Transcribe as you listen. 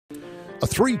A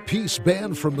three-piece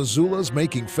band from Missoula's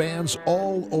making fans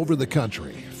all over the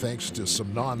country, thanks to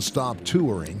some non-stop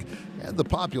touring and the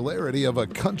popularity of a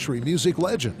country music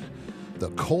legend. The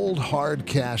Cold Hard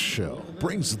Cash Show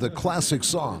brings the classic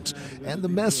songs and the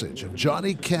message of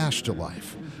Johnny Cash to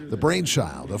life, the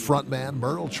brainchild of frontman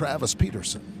Merle Travis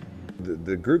Peterson.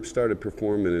 The group started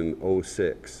performing in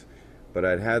 '06, but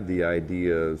I'd had the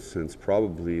idea since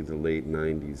probably the late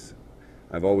 '90s.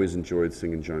 I've always enjoyed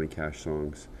singing Johnny Cash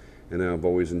songs, and I've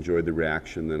always enjoyed the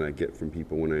reaction that I get from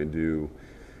people when I do.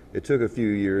 It took a few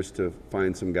years to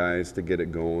find some guys to get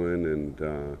it going,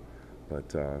 and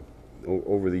but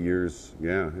over the years,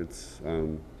 yeah, it's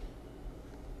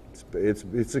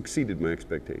exceeded my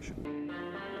expectation.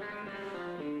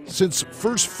 Since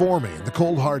first forming, the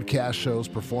Cold Hard Cash Show's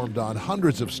performed on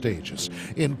hundreds of stages,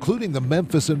 including the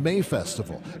Memphis in May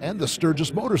Festival and the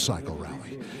Sturgis Motorcycle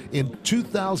Rally. In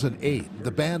 2008,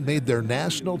 the band made their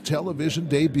national television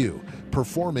debut,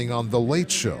 performing on The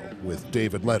Late Show with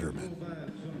David Letterman.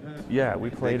 Yeah, we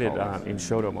played it in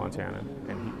Choteau, Montana,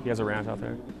 and he has a ranch out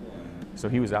there. So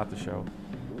he was at the show,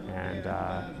 and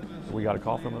we got a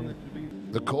call from him.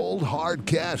 The Cold Hard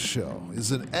Cash Show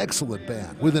is an excellent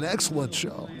band with an excellent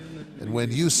show. And when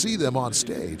you see them on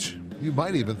stage, you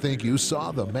might even think you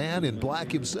saw the man in black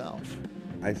himself.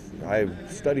 I've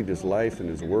studied his life and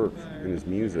his work and his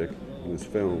music and his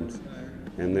films,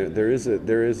 and there is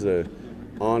a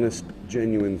honest,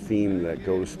 genuine theme that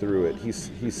goes through it. He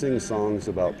sings songs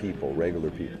about people,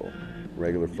 regular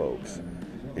folks,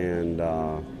 and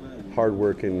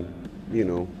hardworking,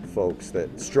 folks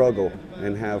that struggle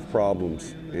and have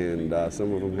problems, and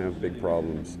some of them have big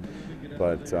problems.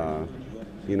 But the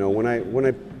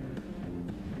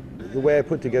way I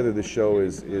put together the show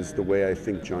is the way I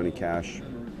think Johnny Cash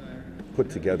put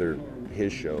together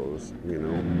his shows. I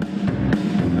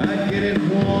get it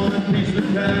one piece of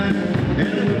time, and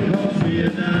it would cost me a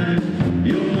dime.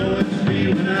 You'll know it's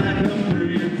me when I